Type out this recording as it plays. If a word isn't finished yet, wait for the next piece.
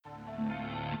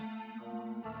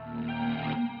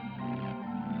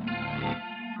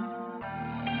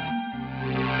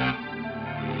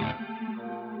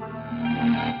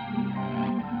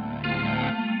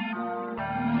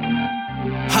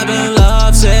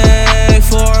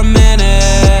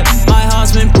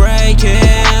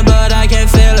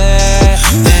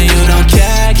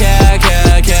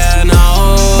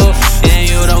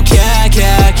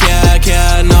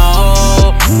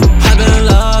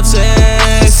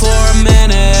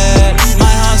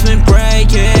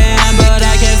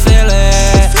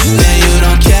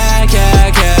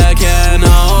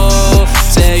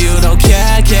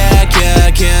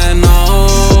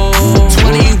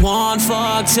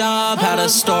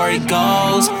story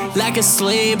goes. Lack of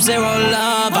sleep, zero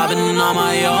love, I've been on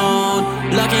my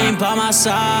own. Luck ain't by my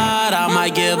side, I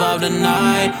might give up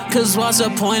tonight. Cause what's the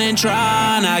point in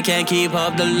trying, I can't keep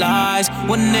up the lies.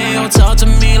 When they all talk to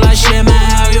me like, shit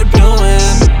man, how you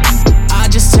doing? I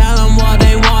just tell them what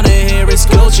they wanna hear, it's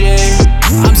Gucci.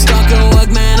 I'm stuck at work,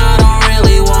 man, I don't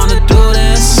really wanna do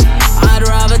this. I'd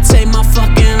rather take my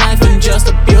fucking life and just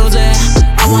abuse it.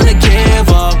 I wanna give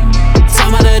up,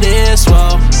 time out of this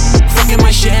world, fucking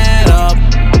my shit up.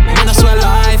 Man, I swear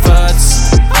life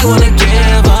hurts, I wanna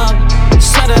give up.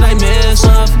 Swear that I miss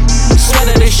love, swear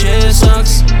that this shit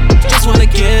sucks, just wanna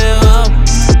give up.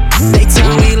 They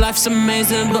tell me life's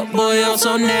amazing, but boy, you're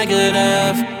so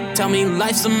negative. Tell me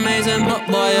life's amazing, but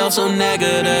boy, you're so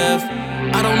negative.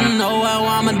 I don't know how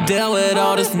I'ma deal with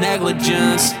all this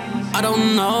negligence. I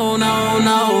don't know, no.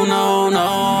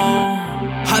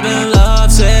 I've been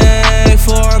lovesick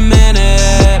for a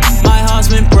minute. My heart's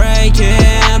been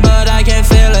breaking, but I can't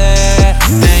feel it.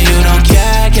 And you don't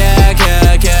care,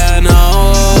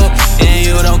 no. And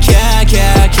you don't care,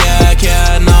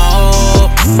 no.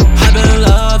 I've been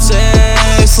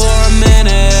lovesick for a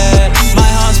minute. My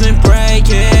heart's been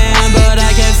breaking, but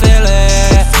I can't feel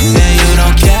it. And you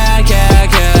don't care,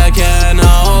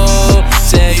 no.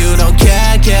 Say you don't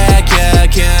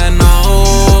care,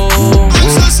 no. I'm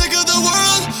so sick of the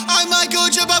world, I might go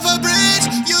jump off a bridge.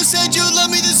 You said you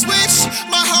love me to switch,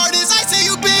 my heart is I say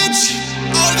you bitch.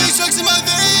 All these drugs in my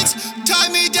veins, tie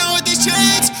me down with these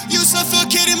chains. You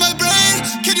suffocating my brain,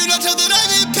 can you not tell that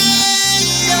I'm in pain?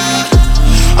 Yeah.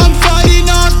 I'm fighting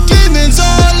off demons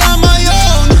all on my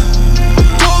own.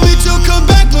 Told me to come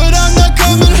back, but I'm not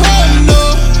coming home,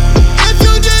 no. If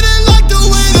you didn't like the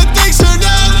way that things turned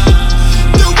out,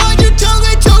 then why'd you tell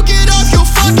me to get off your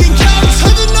fucking couch?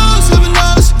 Heaven knows,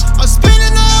 I'm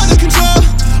spinning out of control.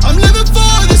 I'm living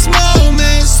for this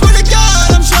moment, swear to God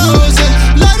I'm chosen.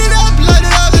 Light it up,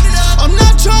 I'm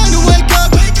not trying to wake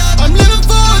up. I'm living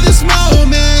for this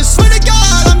moment, swear to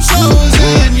God I'm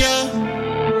chosen, yeah.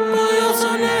 Boy, you're so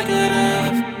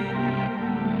negative.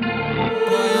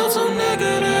 Boy, you're so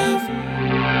negative.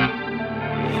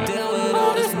 Deal with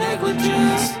all this negligence.